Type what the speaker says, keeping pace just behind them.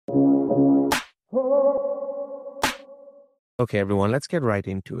Okay, everyone, let's get right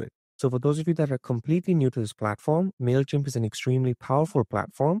into it. So for those of you that are completely new to this platform, Mailchimp is an extremely powerful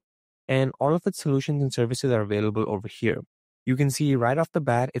platform, and all of its solutions and services are available over here. You can see right off the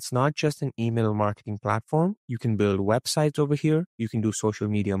bat, it's not just an email marketing platform. You can build websites over here. You can do social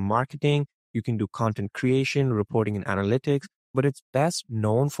media marketing. You can do content creation, reporting, and analytics, but it's best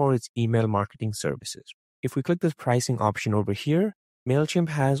known for its email marketing services. If we click this pricing option over here, Mailchimp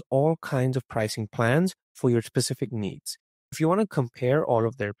has all kinds of pricing plans for your specific needs. If you want to compare all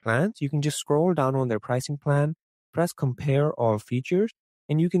of their plans, you can just scroll down on their pricing plan, press compare all features,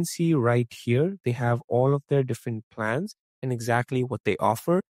 and you can see right here, they have all of their different plans and exactly what they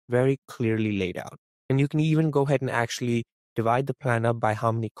offer very clearly laid out. And you can even go ahead and actually divide the plan up by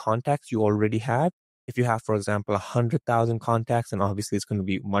how many contacts you already have. If you have, for example, 100,000 contacts, then obviously it's going to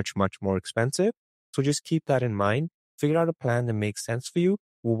be much, much more expensive. So just keep that in mind. Figure out a plan that makes sense for you.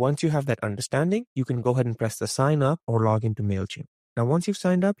 Well, once you have that understanding, you can go ahead and press the sign up or log into Mailchimp. Now, once you've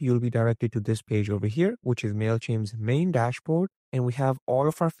signed up, you'll be directed to this page over here, which is Mailchimp's main dashboard, and we have all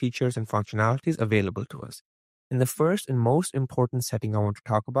of our features and functionalities available to us. And the first and most important setting I want to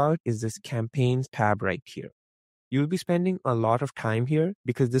talk about is this campaigns tab right here. You'll be spending a lot of time here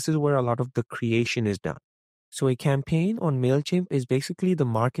because this is where a lot of the creation is done. So a campaign on Mailchimp is basically the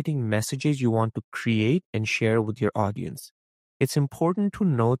marketing messages you want to create and share with your audience. It's important to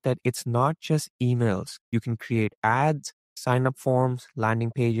note that it's not just emails. You can create ads, sign-up forms,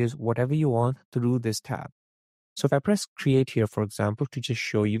 landing pages, whatever you want through this tab. So if I press create here, for example, to just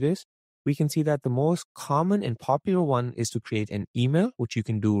show you this, we can see that the most common and popular one is to create an email, which you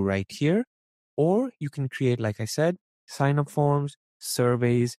can do right here. Or you can create, like I said, sign-up forms,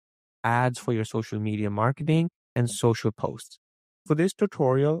 surveys, ads for your social media marketing, and social posts. For this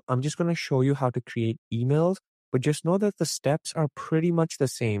tutorial, I'm just going to show you how to create emails, but just know that the steps are pretty much the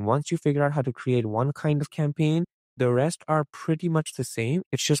same. Once you figure out how to create one kind of campaign, the rest are pretty much the same.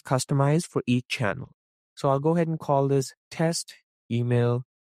 It's just customized for each channel. So I'll go ahead and call this test email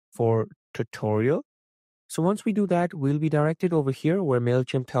for tutorial. So once we do that, we'll be directed over here where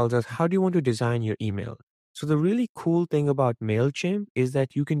Mailchimp tells us, how do you want to design your email? So the really cool thing about Mailchimp is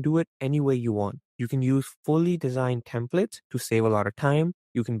that you can do it any way you want. You can use fully designed templates to save a lot of time.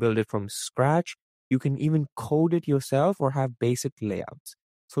 You can build it from scratch. You can even code it yourself or have basic layouts.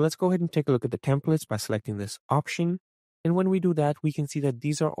 So let's go ahead and take a look at the templates by selecting this option. And when we do that, we can see that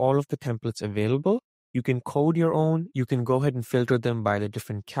these are all of the templates available. You can code your own. You can go ahead and filter them by the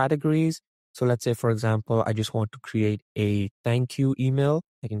different categories. So let's say, for example, I just want to create a thank you email.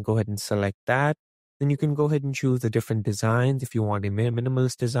 I can go ahead and select that. Then you can go ahead and choose the different designs. If you want a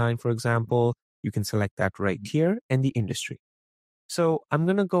minimalist design, for example, you can select that right here and the industry. So I'm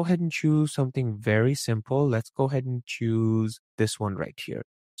going to go ahead and choose something very simple. Let's go ahead and choose this one right here.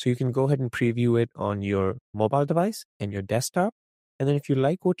 So you can go ahead and preview it on your mobile device and your desktop. And then if you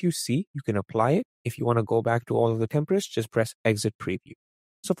like what you see, you can apply it. If you want to go back to all of the templates, just press exit preview.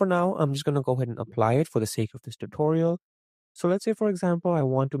 So for now, I'm just going to go ahead and apply it for the sake of this tutorial. So let's say, for example, I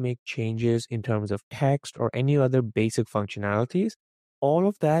want to make changes in terms of text or any other basic functionalities. All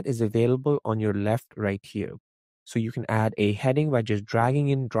of that is available on your left right here. So you can add a heading by just dragging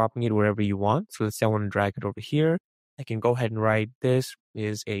it and dropping it wherever you want. So let's say I want to drag it over here. I can go ahead and write this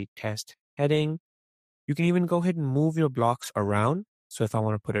is a test heading. You can even go ahead and move your blocks around. So if I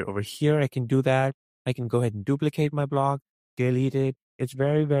want to put it over here, I can do that. I can go ahead and duplicate my block, delete it. It's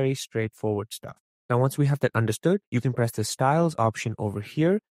very, very straightforward stuff. Now, once we have that understood, you can press the styles option over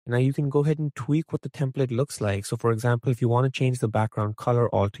here. And now you can go ahead and tweak what the template looks like. So for example, if you want to change the background color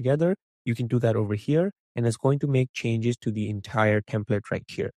altogether, you can do that over here. And it's going to make changes to the entire template right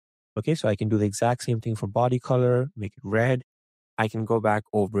here. Okay, so I can do the exact same thing for body color, make it red. I can go back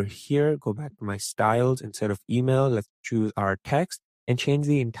over here, go back to my styles instead of email. Let's choose our text and change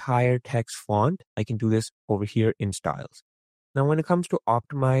the entire text font. I can do this over here in styles. Now, when it comes to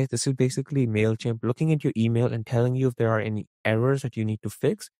optimize, this is basically Mailchimp looking at your email and telling you if there are any errors that you need to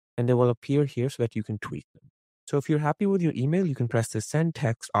fix, and they will appear here so that you can tweak them. So if you're happy with your email, you can press the send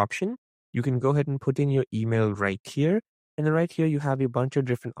text option. You can go ahead and put in your email right here. And then right here, you have a bunch of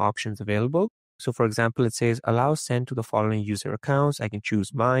different options available. So for example, it says allow send to the following user accounts. I can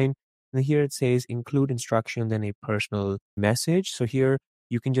choose mine. And here it says include instructions and a personal message. So here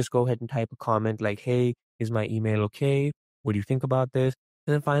you can just go ahead and type a comment like, hey, is my email okay? What do you think about this?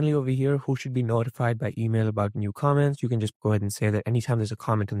 And then finally over here, who should be notified by email about new comments? You can just go ahead and say that anytime there's a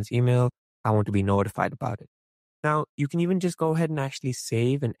comment in this email, I want to be notified about it. Now, you can even just go ahead and actually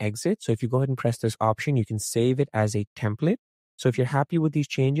save and exit. So if you go ahead and press this option, you can save it as a template. So if you're happy with these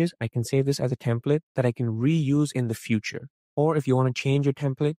changes, I can save this as a template that I can reuse in the future. Or if you want to change your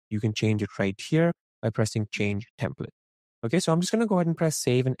template, you can change it right here by pressing change template. Okay, so I'm just going to go ahead and press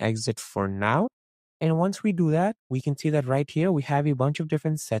save and exit for now. And once we do that, we can see that right here, we have a bunch of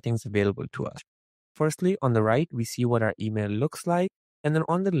different settings available to us. Firstly, on the right, we see what our email looks like. And then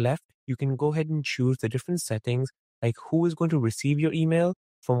on the left, you can go ahead and choose the different settings, like who is going to receive your email,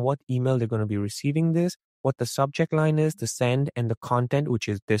 from what email they're going to be receiving this, what the subject line is, the send, and the content, which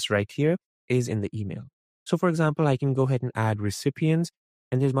is this right here, is in the email. So for example, I can go ahead and add recipients,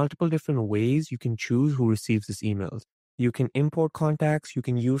 and there's multiple different ways you can choose who receives this emails. You can import contacts, you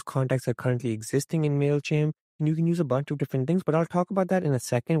can use contacts that are currently existing in Mailchimp, and you can use a bunch of different things, but I'll talk about that in a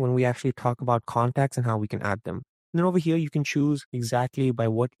second when we actually talk about contacts and how we can add them. And then over here, you can choose exactly by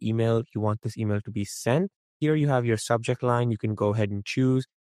what email you want this email to be sent. Here you have your subject line. You can go ahead and choose.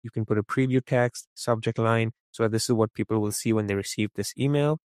 You can put a preview text, subject line. So this is what people will see when they receive this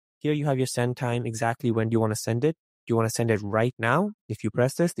email. Here you have your send time. Exactly when do you want to send it? Do you want to send it right now? If you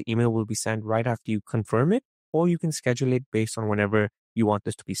press this, the email will be sent right after you confirm it, or you can schedule it based on whenever you want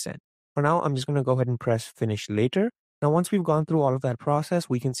this to be sent. For now, I'm just going to go ahead and press finish later. Now, once we've gone through all of that process,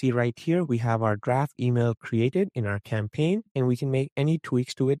 we can see right here, we have our draft email created in our campaign, and we can make any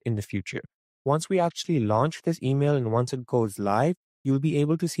tweaks to it in the future. Once we actually launch this email and once it goes live, you'll be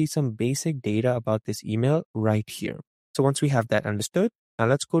able to see some basic data about this email right here. So once we have that understood, now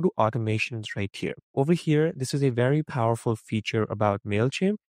let's go to automations right here. Over here, this is a very powerful feature about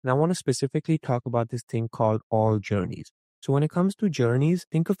Mailchimp, and I want to specifically talk about this thing called all journeys. So when it comes to journeys,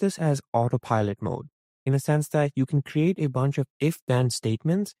 think of this as autopilot mode, in a sense that you can create a bunch of if-then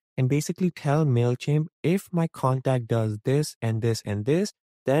statements and basically tell Mailchimp, if my contact does this and this and this,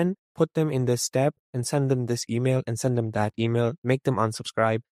 then put them in this step and send them this email and send them that email, make them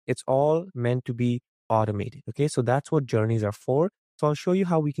unsubscribe. It's all meant to be automated. Okay, so that's what journeys are for. So I'll show you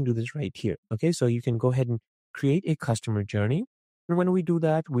how we can do this right here. Okay, so you can go ahead and create a customer journey. And when we do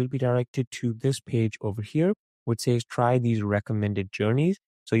that, we'll be directed to this page over here, which says try these recommended journeys.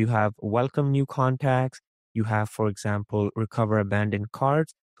 So you have welcome new contacts. You have, for example, recover abandoned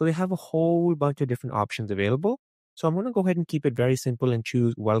cards. So they have a whole bunch of different options available. So I'm going to go ahead and keep it very simple and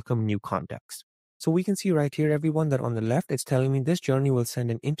choose welcome new contacts. So we can see right here, everyone, that on the left, it's telling me this journey will send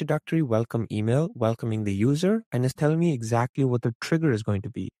an introductory welcome email welcoming the user, and it's telling me exactly what the trigger is going to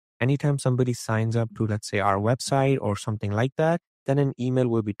be. Anytime somebody signs up to, let's say, our website or something like that, then an email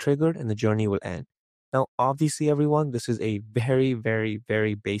will be triggered and the journey will end. Now, obviously, everyone, this is a very, very,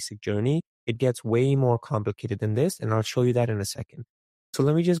 very basic journey. It gets way more complicated than this, and I'll show you that in a second. So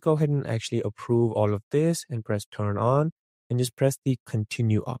let me just go ahead and actually approve all of this and press turn on and just press the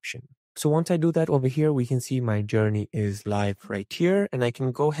continue option. So once I do that over here, we can see my journey is live right here, and I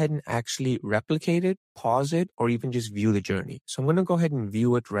can go ahead and actually replicate it, pause it, or even just view the journey. So I'm going to go ahead and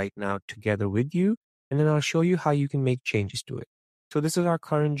view it right now together with you, and then I'll show you how you can make changes to it. So this is our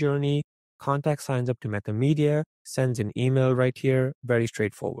current journey. Contact signs up to MetaMedia, sends an email right here, very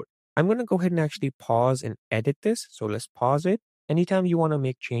straightforward. I'm going to go ahead and actually pause and edit this. So let's pause it. Anytime you want to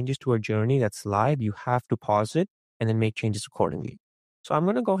make changes to a journey that's live, you have to pause it and then make changes accordingly. So I'm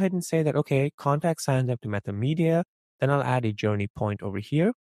going to go ahead and say that, okay, contact signs up to MetaMedia. Then I'll add a journey point over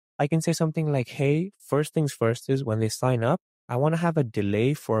here. I can say something like, hey, first things first is when they sign up, I want to have a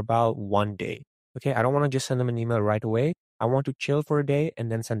delay for about 1 day. Okay, I don't want to just send them an email right away. I want to chill for a day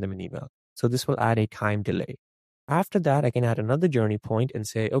and then send them an email. So this will add a time delay. After that, I can add another journey point and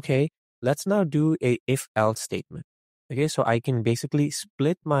say, okay, let's now do a if-else statement. Okay, so I can basically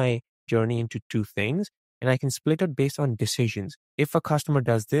split my journey into two things, and I can split it based on decisions. If a customer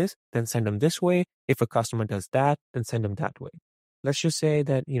does this, then send them this way. If a customer does that, then send them that way. Let's just say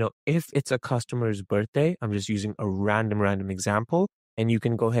that, if it's a customer's birthday, I'm just using a random example, and you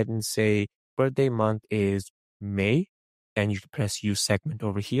can go ahead and say birthday month is May, and you can press use segment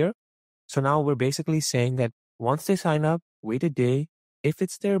over here. So now we're basically saying that once they sign up, wait a day. If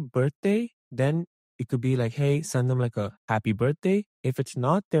it's their birthday, then it could be like, hey, send them like a happy birthday. If it's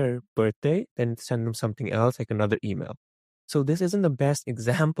not their birthday, then send them something else, like another email. So this isn't the best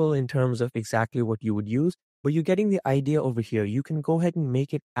example in terms of exactly what you would use, but you're getting the idea over here. You can go ahead and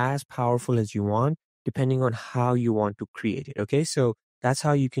make it as powerful as you want, depending on how you want to create it. Okay, so that's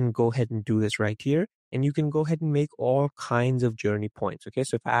how you can go ahead and do this right here. And you can go ahead and make all kinds of journey points. Okay,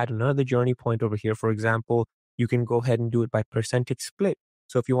 so if I add another journey point over here, for example, you can go ahead and do it by percentage split.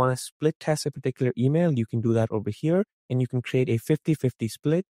 So if you want to split test a particular email, you can do that over here, and you can create a 50-50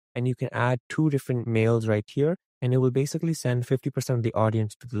 split, and you can add two different mails right here, and it will basically send 50% of the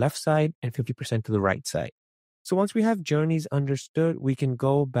audience to the left side and 50% to the right side. So once we have journeys understood, we can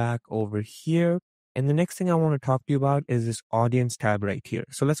go back over here. And the next thing I want to talk to you about is this audience tab right here.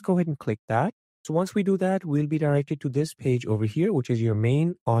 So let's go ahead and click that. So once we do that, we'll be directed to this page over here, which is your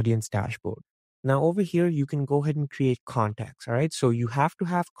main audience dashboard. Now over here, you can go ahead and create contacts. All right. So you have to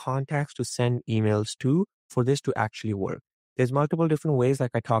have contacts to send emails to for this to actually work. There's multiple different ways,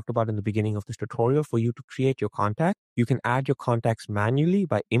 like I talked about in the beginning of this tutorial, for you to create your contact. You can add your contacts manually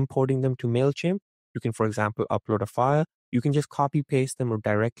by importing them to Mailchimp. You can, for example, upload a file. You can just copy paste them or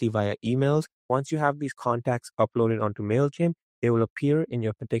directly via emails. Once you have these contacts uploaded onto Mailchimp, they will appear in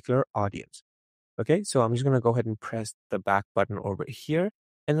your particular audience. Okay, so I'm just going to go ahead and press the back button over here.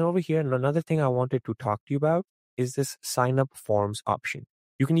 And then over here, another thing I wanted to talk to you about is this Signup Forms option.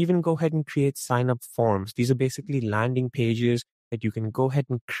 You can even go ahead and create Signup Forms. These are basically landing pages that you can go ahead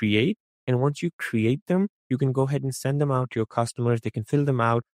and create. And once you create them, you can go ahead and send them out to your customers. They can fill them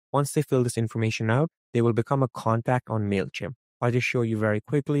out. Once they fill this information out, they will become a contact on Mailchimp. I'll just show you very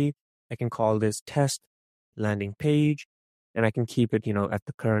quickly. I can call this test landing page. And I can keep it, at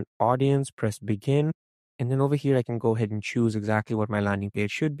the current audience, press begin. And then over here, I can go ahead and choose exactly what my landing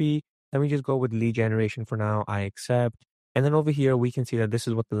page should be. Let me just go with lead generation for now. I accept. And then over here, we can see that this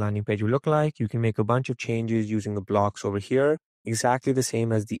is what the landing page will look like. You can make a bunch of changes using the blocks over here, exactly the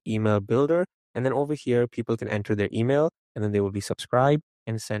same as the email builder. And then over here, people can enter their email and then they will be subscribed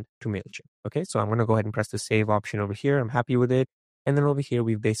and sent to Mailchimp. Okay, so I'm going to go ahead and press the save option over here. I'm happy with it. And then over here,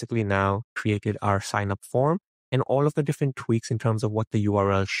 we've basically now created our sign up form. And all of the different tweaks in terms of what the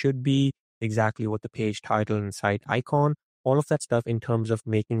URL should be, exactly what the page title and site icon, all of that stuff in terms of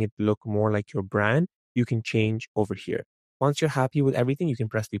making it look more like your brand, you can change over here. Once you're happy with everything, you can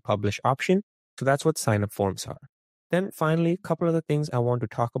press the publish option. So that's what sign-up forms are. Then finally, a couple of the things I want to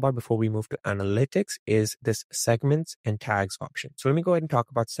talk about before we move to analytics is this segments and tags option. So let me go ahead and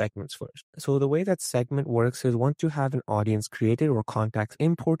talk about segments first. So the way that segment works is once you have an audience created or contacts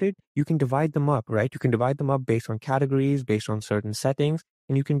imported, you can divide them up, right? You can divide them up based on categories, based on certain settings,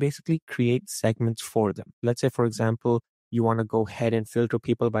 and you can basically create segments for them. Let's say, for example, you want to go ahead and filter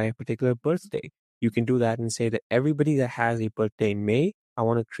people by a particular birthday. You can do that and say that everybody that has a birthday in May, I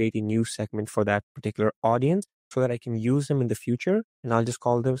want to create a new segment for that particular audience, so that I can use them in the future. And I'll just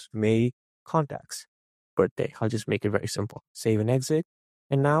call those May contacts birthday. I'll just make it very simple. Save and exit.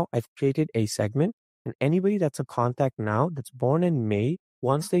 And now I've created a segment, and anybody that's a contact now that's born in May,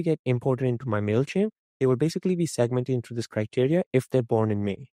 once they get imported into my Mailchimp, they will basically be segmented into this criteria if they're born in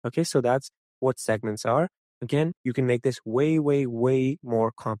May. Okay, so that's what segments are. Again, you can make this way, way, way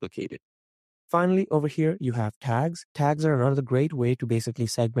more complicated. Finally, over here, you have tags. Tags are another great way to basically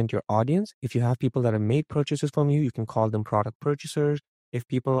segment your audience. If you have people that have made purchases from you, you can call them product purchasers. If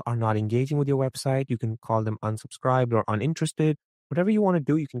people are not engaging with your website, you can call them unsubscribed or uninterested. Whatever you want to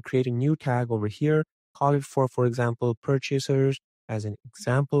do, you can create a new tag over here. Call it for example, purchasers. As an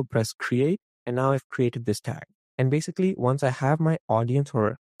example, press create. And now I've created this tag. And basically, once I have my audience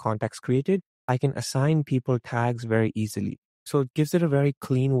or contacts created, I can assign people tags very easily. So it gives it a very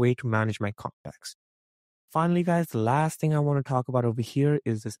clean way to manage my contacts. Finally, guys, the last thing I want to talk about over here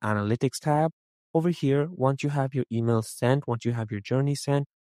is this analytics tab. Over here, once you have your email sent, once you have your journey sent,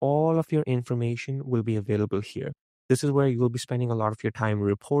 all of your information will be available here. This is where you will be spending a lot of your time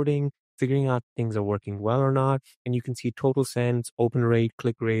reporting, figuring out things are working well or not. And you can see total sends, open rate,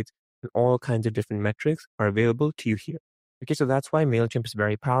 click rates, and all kinds of different metrics are available to you here. Okay, so that's why Mailchimp is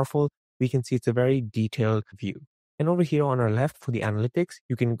very powerful. We can see it's a very detailed view. And over here on our left for the analytics,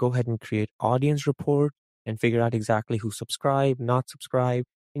 you can go ahead and create audience report and figure out exactly who subscribed, not subscribed.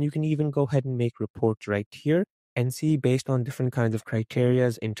 And you can even go ahead and make reports right here and see based on different kinds of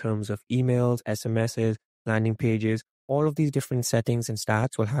criterias in terms of emails, SMSs, landing pages, all of these different settings and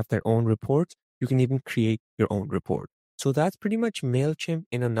stats will have their own reports. You can even create your own report. So that's pretty much Mailchimp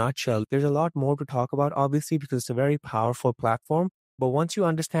in a nutshell. There's a lot more to talk about, obviously, because it's a very powerful platform. But once you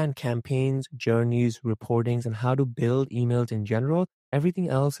understand campaigns, journeys, reportings, and how to build emails in general, everything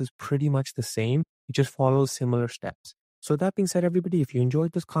else is pretty much the same. It just follows similar steps. So that being said, everybody, if you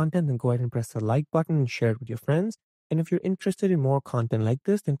enjoyed this content, then go ahead and press the like button and share it with your friends. And if you're interested in more content like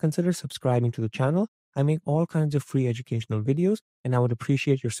this, then consider subscribing to the channel. I make all kinds of free educational videos, and I would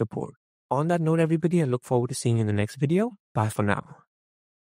appreciate your support. On that note, everybody, I look forward to seeing you in the next video. Bye for now.